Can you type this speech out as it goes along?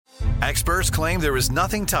Experts claim there is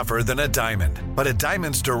nothing tougher than a diamond. But at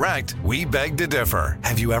Diamonds Direct, we beg to differ.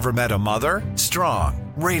 Have you ever met a mother? Strong,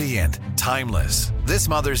 radiant, timeless. This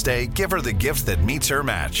Mother's Day, give her the gift that meets her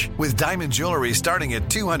match. With diamond jewelry starting at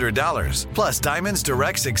 $200. Plus Diamonds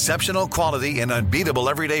Direct's exceptional quality and unbeatable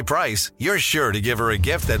everyday price, you're sure to give her a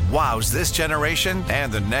gift that wows this generation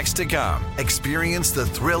and the next to come. Experience the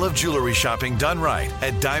thrill of jewelry shopping done right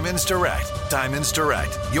at Diamonds Direct. Diamonds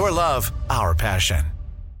Direct. Your love, our passion.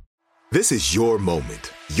 This is your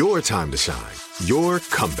moment, your time to shine, your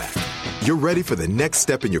comeback. You're ready for the next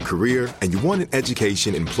step in your career, and you want an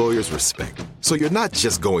education employers respect. So you're not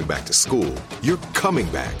just going back to school, you're coming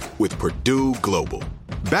back with Purdue Global.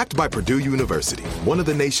 Backed by Purdue University, one of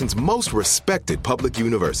the nation's most respected public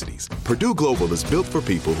universities, Purdue Global is built for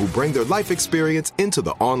people who bring their life experience into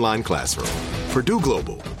the online classroom. Purdue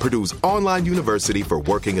Global, Purdue's online university for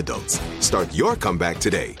working adults. Start your comeback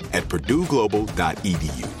today at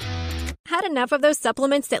purdueglobal.edu. Had enough of those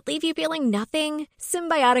supplements that leave you feeling nothing?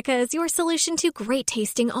 Symbiotica is your solution to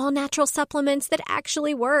great-tasting, all-natural supplements that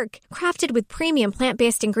actually work. Crafted with premium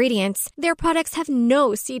plant-based ingredients, their products have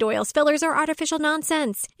no seed oils, fillers, or artificial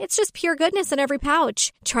nonsense. It's just pure goodness in every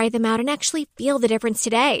pouch. Try them out and actually feel the difference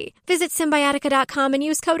today. Visit Symbiotica.com and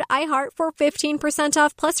use code IHEART for 15%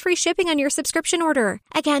 off plus free shipping on your subscription order.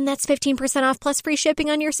 Again, that's 15% off plus free shipping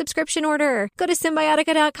on your subscription order. Go to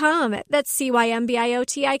Symbiotica.com. That's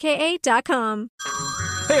CYMBIOTIKA.com.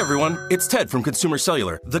 Hey everyone, it's Ted from Consumer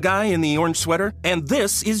Cellular, the guy in the orange sweater, and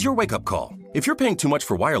this is your wake-up call. If you're paying too much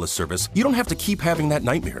for wireless service, you don't have to keep having that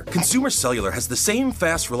nightmare. Consumer Cellular has the same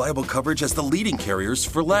fast, reliable coverage as the leading carriers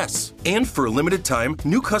for less. And for a limited time,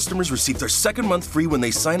 new customers receive their second month free when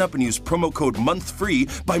they sign up and use promo code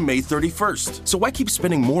MONTHFREE by May 31st. So why keep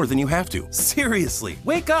spending more than you have to? Seriously,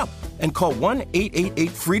 wake up and call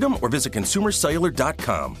 1-888-FREEDOM or visit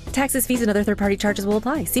consumercellular.com. Taxes, fees, and other third-party charges will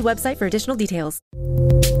apply. See website for additional details.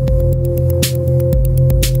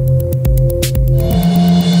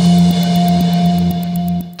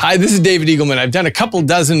 Hi, this is David Eagleman. I've done a couple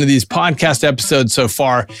dozen of these podcast episodes so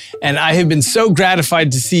far, and I have been so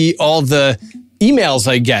gratified to see all the emails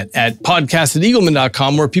I get at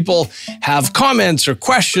podcast@eagleman.com where people have comments or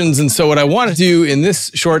questions. And so what I want to do in this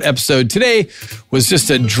short episode today was just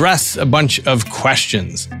address a bunch of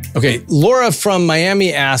questions. Okay, Laura from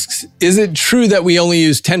Miami asks, is it true that we only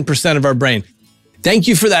use 10% of our brain? Thank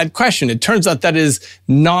you for that question. It turns out that is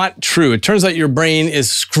not true. It turns out your brain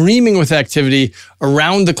is screaming with activity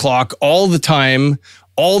around the clock all the time.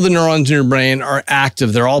 All the neurons in your brain are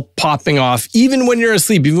active. They're all popping off. Even when you're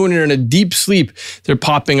asleep, even when you're in a deep sleep, they're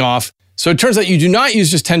popping off. So it turns out you do not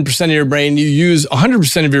use just 10% of your brain. You use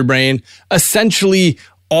 100% of your brain essentially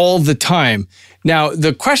all the time. Now,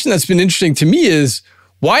 the question that's been interesting to me is,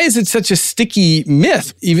 why is it such a sticky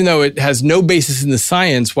myth? Even though it has no basis in the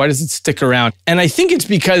science, why does it stick around? And I think it's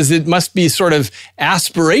because it must be sort of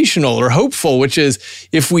aspirational or hopeful, which is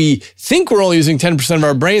if we think we're only using 10% of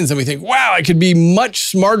our brains, then we think, wow, I could be much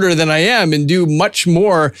smarter than I am and do much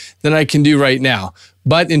more than I can do right now.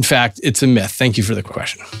 But in fact, it's a myth. Thank you for the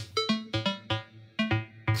question.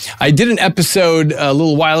 I did an episode a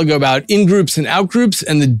little while ago about in-groups and out-groups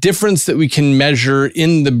and the difference that we can measure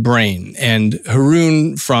in the brain. And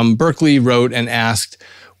Haroon from Berkeley wrote and asked,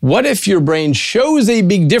 what if your brain shows a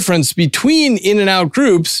big difference between in and out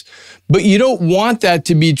groups, but you don't want that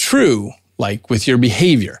to be true, like with your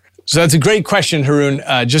behavior? So that's a great question, Haroon.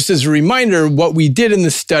 Just as a reminder, what we did in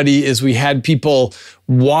the study is we had people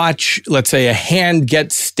watch, let's say, a hand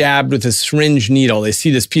get stabbed with a syringe needle. They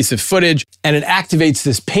see this piece of footage and it activates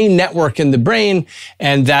this pain network in the brain,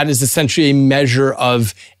 and that is essentially a measure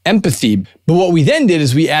of empathy. But what we then did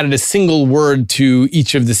is we added a single word to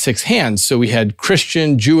each of the 6 hands. So we had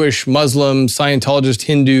Christian, Jewish, Muslim, Scientologist,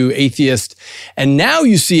 Hindu, atheist, and now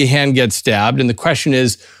you see a hand get stabbed, and the question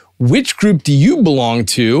is, which group do you belong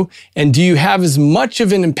to? And do you have as much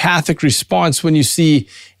of an empathic response when you see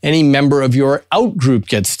any member of your out group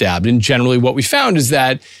get stabbed? And generally what we found is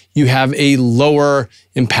that you have a lower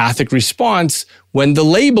empathic response when the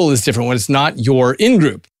label is different, when it's not your in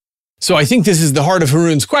group. So I think this is the heart of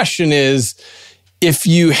Haroon's question is, if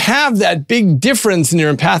you have that big difference in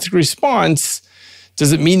your empathic response,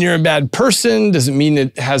 does it mean you're a bad person? Does it mean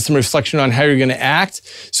it has some reflection on how you're going to act?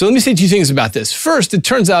 So let me say 2 things about this. First, it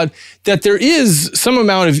turns out that there is some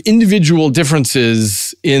amount of individual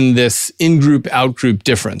differences in this in-group, out-group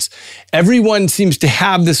difference. Everyone seems to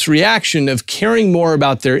have this reaction of caring more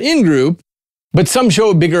about their in-group, but some show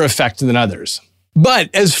a bigger effect than others. But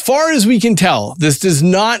as far as we can tell, this does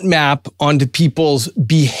not map onto people's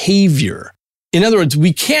behavior. In other words,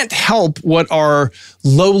 we can't help what our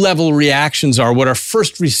low-level reactions are, what our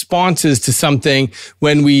first response is to something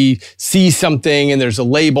when we see something and there's a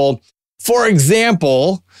label. For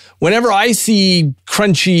example, whenever I see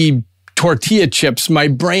crunchy tortilla chips, my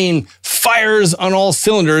brain fires on all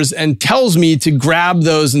cylinders and tells me to grab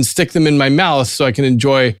those and stick them in my mouth so I can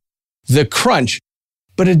enjoy the crunch.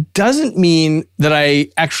 But it doesn't mean that I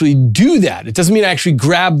actually do that. It doesn't mean I actually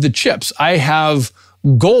grab the chips. I have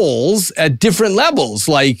goals at different levels,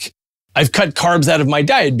 like I've cut carbs out of my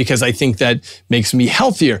diet because I think that makes me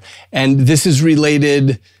healthier. And this is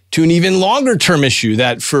related to an even longer term issue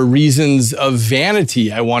that for reasons of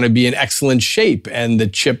vanity, I want to be in excellent shape, and the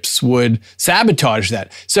chips would sabotage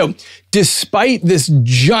that. So despite this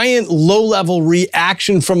giant low-level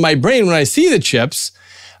reaction from my brain when I see the chips,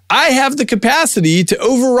 I have the capacity to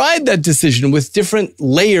override that decision with different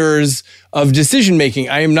layers of decision making.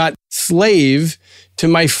 I am not slave to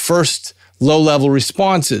my first low-level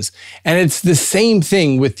responses. And it's the same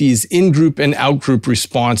thing with these in-group and out-group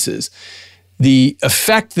responses. The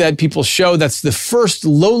effect that people show, that's the first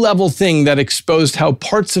low-level thing that exposed how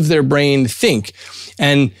parts of their brain think.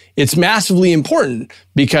 And it's massively important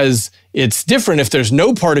because it's different if there's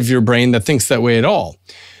no part of your brain that thinks that way at all.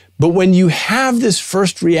 But when you have this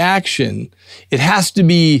first reaction, it has to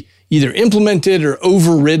be either implemented or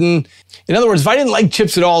overridden. In other words, if I didn't like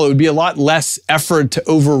chips at all, it would be a lot less effort to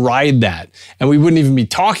override that, and we wouldn't even be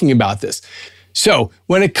talking about this. So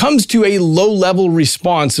when it comes to a low-level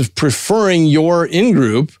response of preferring your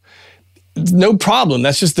in-group, no problem.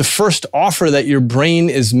 That's just the first offer that your brain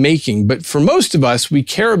is making. But for most of us, we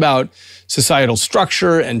care about societal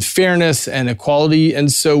structure and fairness and equality,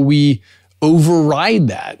 and so we override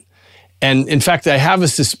that. And in fact, I have a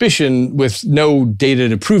suspicion with no data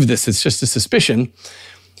to prove this, it's just a suspicion.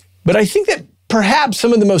 But I think that perhaps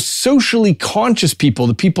some of the most socially conscious people,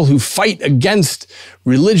 the people who fight against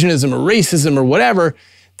religionism or racism or whatever,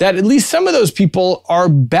 that at least some of those people are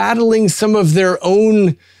battling some of their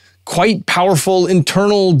own quite powerful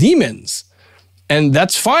internal demons. And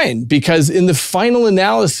that's fine, because in the final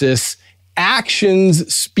analysis,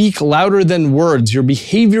 actions speak louder than words. Your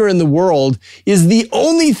behavior in the world is the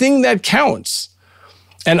only thing that counts.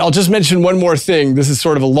 And I'll just mention one more thing. This is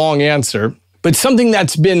sort of a long answer, but something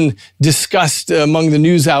that's been discussed among the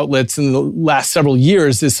news outlets in the last several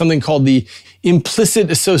years is something called the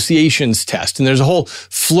implicit associations test. And there's a whole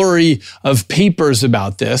flurry of papers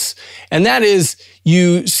about this. And that is,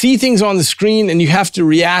 you see things on the screen and you have to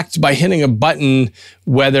react by hitting a button,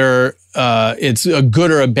 whether it's a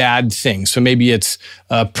good or a bad thing. So maybe it's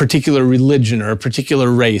a particular religion or a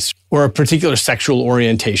particular race or a particular sexual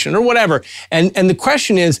orientation or whatever. And the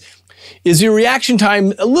question is your reaction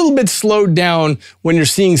time a little bit slowed down when you're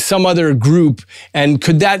seeing some other group? And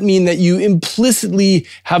could that mean that you implicitly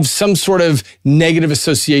have some sort of negative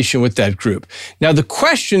association with that group? Now, the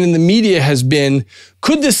question in the media has been,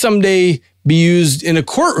 could this someday be used in a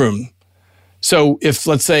courtroom? So if,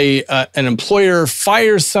 let's say, an employer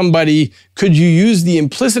fires somebody, could you use the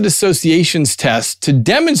implicit associations test to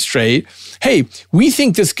demonstrate, hey, we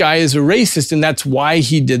think this guy is a racist and that's why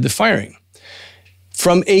he did the firing?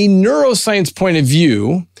 From a neuroscience point of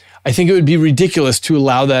view, I think it would be ridiculous to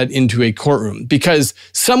allow that into a courtroom, because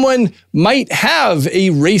someone might have a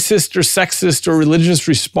racist or sexist or religious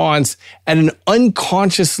response at an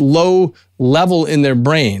unconscious low level in their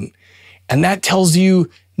brain. And that tells you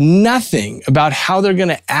nothing about how they're going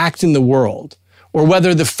to act in the world, or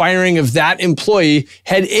whether the firing of that employee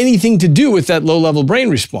had anything to do with that low-level brain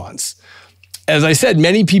response. As I said,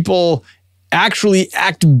 many people actually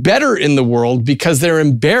act better in the world because they're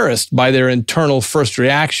embarrassed by their internal first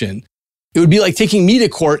reaction. It would be like taking me to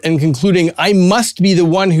court and concluding I must be the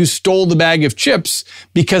one who stole the bag of chips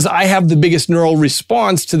because I have the biggest neural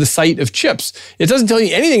response to the sight of chips. It doesn't tell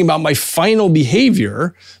you anything about my final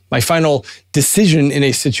behavior, my final decision in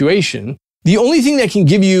a situation. The only thing that can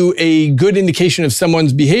give you a good indication of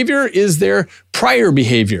someone's behavior is their prior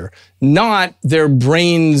behavior, not their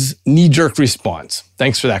brain's knee-jerk response.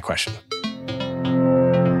 Thanks for that question.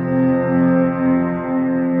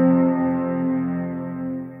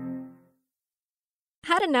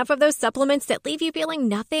 Had enough of those supplements that leave you feeling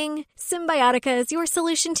nothing? Symbiotica is your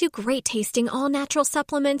solution to great-tasting, all-natural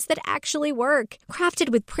supplements that actually work. Crafted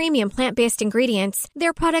with premium plant-based ingredients,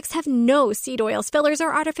 their products have no seed oils, fillers,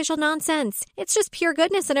 or artificial nonsense. It's just pure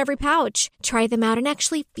goodness in every pouch. Try them out and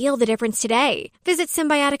actually feel the difference today. Visit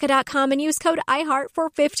Symbiotica.com and use code IHEART for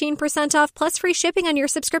 15% off plus free shipping on your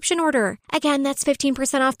subscription order. Again, that's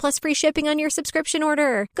 15% off plus free shipping on your subscription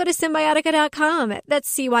order. Go to Symbiotica.com.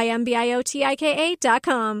 That's CYMBIOTIKA.com.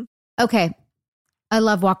 Okay, I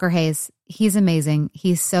love Walker Hayes. He's amazing.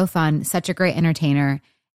 He's so fun, such a great entertainer.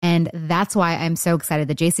 And that's why I'm so excited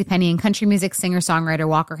that JCPenney and country music singer-songwriter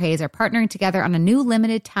Walker Hayes are partnering together on a new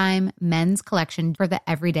limited-time men's collection for the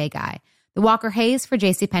everyday guy. The Walker Hayes for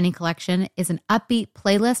JCPenney collection is an upbeat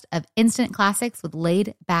playlist of instant classics with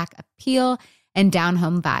laid-back appeal and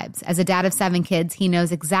down-home vibes. As a dad of 7 kids, he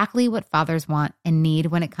knows exactly what fathers want and need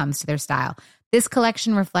when it comes to their style. This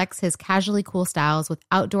collection reflects his casually cool styles with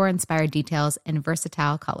outdoor-inspired details and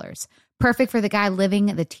versatile colors. Perfect for the guy living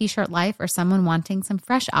the t-shirt life or someone wanting some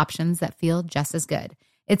fresh options that feel just as good.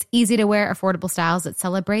 It's easy to wear, affordable styles that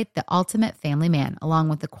celebrate the ultimate family man, along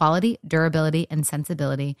with the quality, durability, and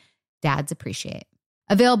sensibility dads appreciate.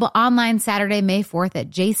 Available online Saturday, May 4th at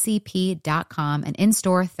jcp.com and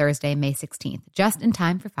in-store Thursday, May 16th, just in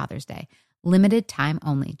time for Father's Day. Limited time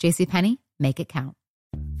only. JCPenney, make it count.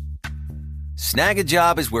 Snag a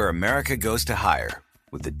Job is where America goes to hire,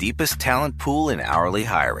 with the deepest talent pool in hourly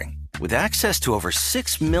hiring. With access to over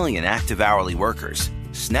 6 million active hourly workers,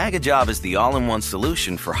 Snag a Job is the all-in-one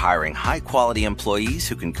solution for hiring high-quality employees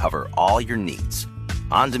who can cover all your needs.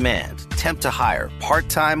 On demand, temp to hire,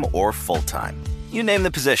 part-time or full-time. You name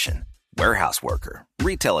the position. Warehouse worker,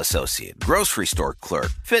 retail associate, grocery store clerk,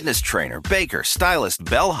 fitness trainer, baker, stylist,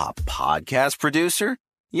 bellhop, podcast producer.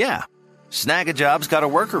 Yeah, Snag a Job's got a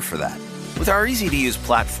worker for that. With our easy-to-use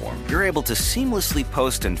platform, you're able to seamlessly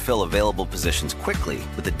post and fill available positions quickly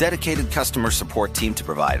with a dedicated customer support team to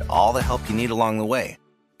provide all the help you need along the way.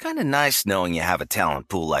 Kind of nice knowing you have a talent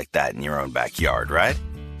pool like that in your own backyard, right?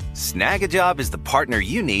 Snag a Job is the partner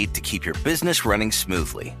you need to keep your business running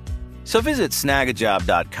smoothly. So visit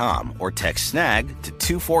snagajob.com or text snag to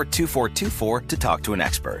 242424 to talk to an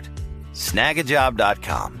expert.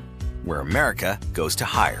 Snagajob.com, where America goes to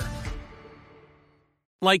hire.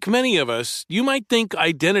 Like many of us, you might think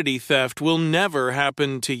identity theft will never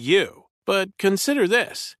happen to you. But consider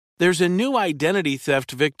this. There's a new identity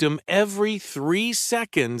theft victim every 3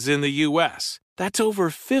 seconds in the U.S. That's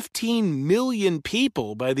over 15 million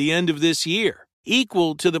people by the end of this year,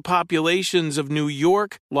 equal to the populations of New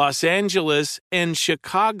York, Los Angeles, and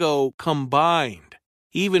Chicago combined.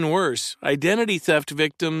 Even worse, identity theft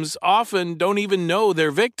victims often don't even know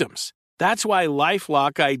they're victims. That's why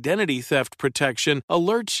LifeLock Identity Theft Protection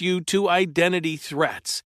alerts you to identity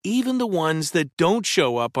threats, even the ones that don't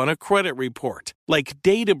show up on a credit report, like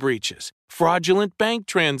data breaches, fraudulent bank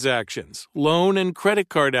transactions, loan and credit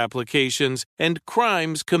card applications, and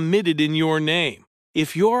crimes committed in your name.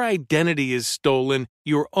 If your identity is stolen,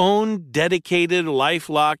 your own dedicated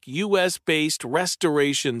LifeLock U.S.-based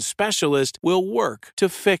restoration specialist will work to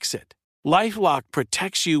fix it. LifeLock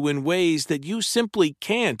protects you in ways that you simply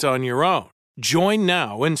can't on your own. Join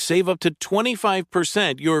now and save up to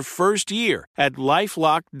 25% your first year at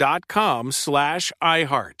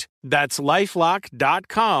LifeLock.com/iHeart. That's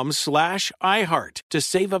LifeLock.com/iHeart to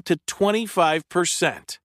save up to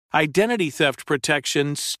 25%. Identity theft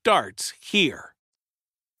protection starts here.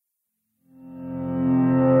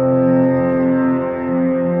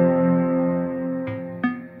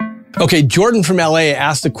 Okay, Jordan from LA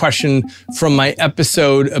asked a question from my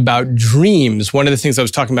episode about dreams. One of the things I was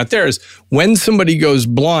talking about there is when somebody goes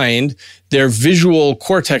blind, their visual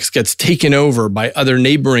cortex gets taken over by other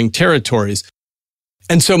neighboring territories.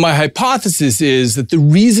 And so my hypothesis is that the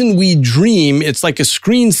reason we dream, it's like a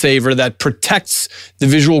screensaver that protects the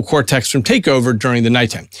visual cortex from takeover during the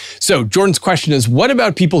nighttime. So Jordan's question is, what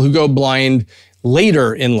about people who go blind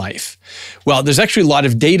later in life? Well, there's actually a lot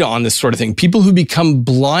of data on this sort of thing. People who become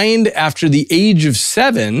blind after the age of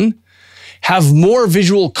 7 have more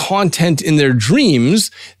visual content in their dreams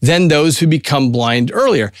than those who become blind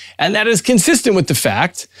earlier. And that is consistent with the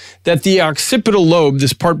fact that the occipital lobe,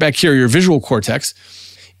 this part back here, your visual cortex,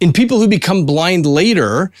 in people who become blind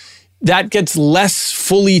later, that gets less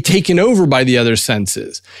fully taken over by the other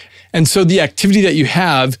senses. And so the activity that you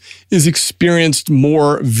have is experienced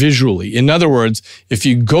more visually. In other words, if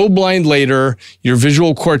you go blind later, your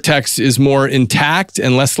visual cortex is more intact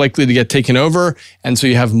and less likely to get taken over, and so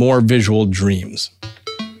you have more visual dreams.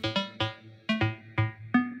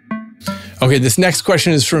 Okay, this next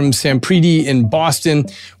question is from Sampriti in Boston.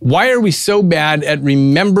 Why are we so bad at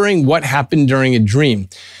remembering what happened during a dream?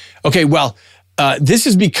 Okay, well, this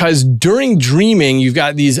is because during dreaming, you've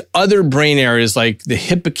got these other brain areas like the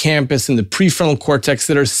hippocampus and the prefrontal cortex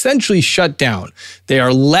that are essentially shut down. They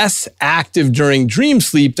are less active during dream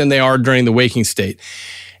sleep than they are during the waking state.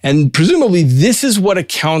 And presumably, this is what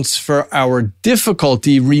accounts for our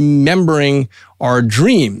difficulty remembering our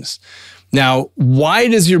dreams. Now, why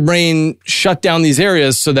does your brain shut down these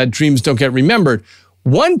areas so that dreams don't get remembered?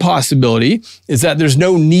 One possibility is that there's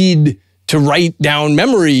no need to write down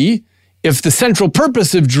memory if the central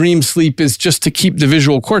purpose of dream sleep is just to keep the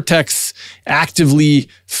visual cortex actively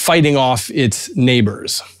fighting off its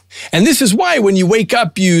neighbors. And this is why when you wake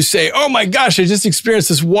up, you say, oh my gosh, I just experienced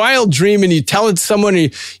this wild dream, and you tell it to someone,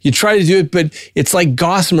 and you try to do it, but it's like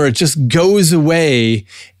gossamer. It just goes away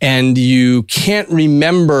and you can't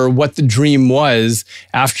remember what the dream was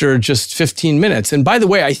after just 15 minutes. And by the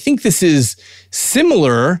way, I think this is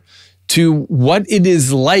similar to what it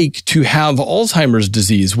is like to have Alzheimer's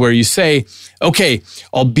disease, where you say, okay,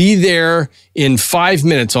 I'll be there in 5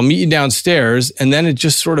 minutes. I'll meet you downstairs. And then it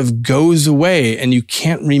just sort of goes away and you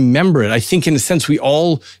can't remember it. I think in a sense, we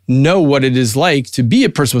all know what it is like to be a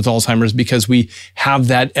person with Alzheimer's because we have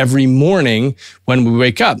that every morning when we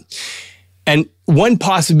wake up. And one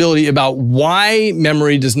possibility about why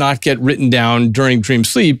memory does not get written down during dream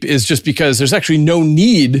sleep is just because there's actually no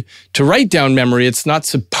need to write down memory. It's not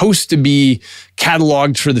supposed to be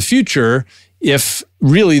cataloged for the future if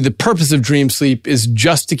really the purpose of dream sleep is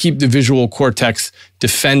just to keep the visual cortex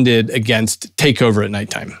defended against takeover at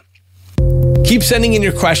nighttime. Keep sending in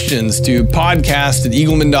your questions to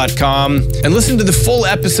podcast@eagleman.com and listen to the full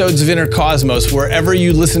episodes of Inner Cosmos wherever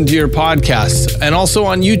you listen to your podcasts, and also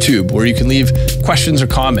on YouTube where you can leave questions or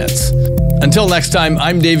comments. Until next time,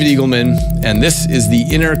 I'm David Eagleman, and this is the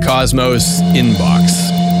Inner Cosmos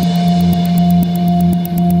Inbox.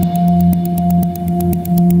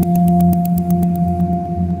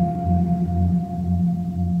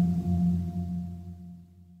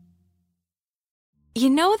 You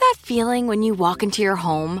know that feeling when you walk into your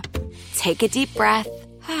home, take a deep breath,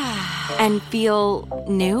 and feel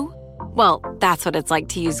new? Well, that's what it's like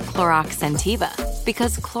to use Clorox Scentiva.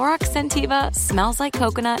 Because Clorox Scentiva smells like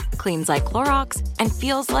coconut, cleans like Clorox, and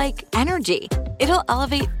feels like energy. It'll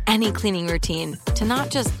elevate any cleaning routine to not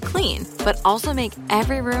just clean, but also make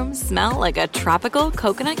every room smell like a tropical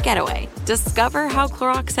coconut getaway. Discover how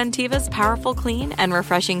Clorox Scentiva's powerful clean and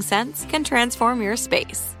refreshing scents can transform your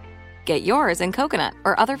space. Get yours in coconut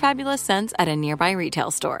or other fabulous scents at a nearby retail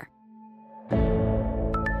store.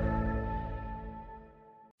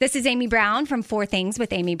 This is Amy Brown from 4 Things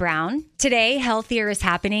with Amy Brown. Today, healthier is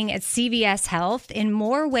happening at CVS Health in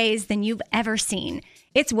more ways than you've ever seen.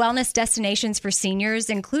 It's wellness destinations for seniors,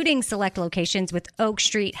 including select locations with Oak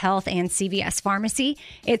Street Health and CVS Pharmacy.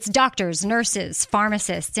 It's doctors, nurses,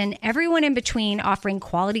 pharmacists, and everyone in between offering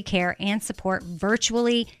quality care and support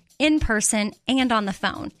virtually, in person, and on the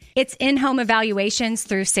phone. It's in-home evaluations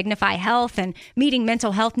through Signify Health and meeting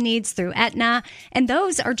mental health needs through Aetna. And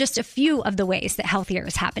those are just a few of the ways that healthier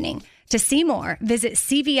is happening. To see more, visit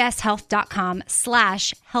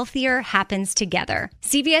cvshealth.com/healthier happens together.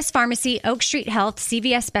 CVS Pharmacy, Oak Street Health,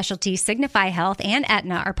 CVS Specialty, Signify Health, and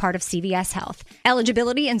Aetna are part of CVS Health.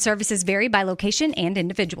 Eligibility and services vary by location and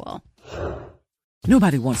individual.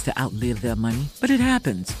 Nobody wants to outlive their money, but it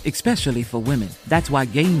happens, especially for women. That's why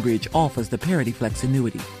Gainbridge offers the Parity Flex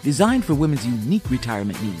annuity, designed for women's unique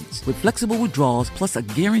retirement needs, with flexible withdrawals plus a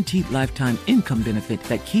guaranteed lifetime income benefit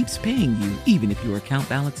that keeps paying you even if your account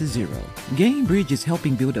balance is zero. Gainbridge is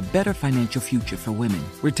helping build a better financial future for women.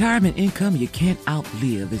 Retirement income you can't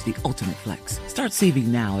outlive is the ultimate flex. Start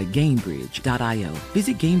saving now at Gainbridge.io.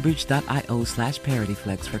 Visit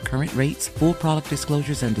Gainbridge.io/ParityFlex for current rates, full product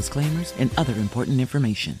disclosures and disclaimers, and other important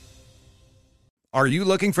information. Are you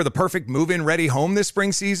looking for the perfect move-in ready home this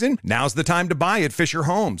spring season? Now's the time to buy at Fisher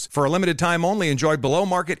Homes. For a limited time only, enjoy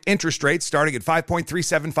below-market interest rates starting at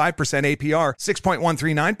 5.375% APR,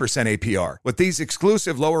 6.139% APR. With these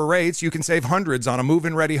exclusive lower rates, you can save hundreds on a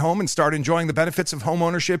move-in ready home and start enjoying the benefits of home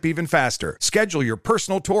ownership even faster. Schedule your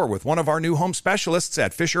personal tour with one of our new home specialists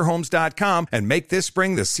at FisherHomes.com and make this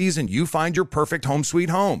spring the season you find your perfect home sweet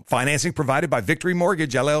home. Financing provided by Victory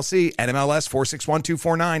Mortgage, LLC, NMLS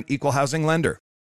 461249, Equal Housing Lender.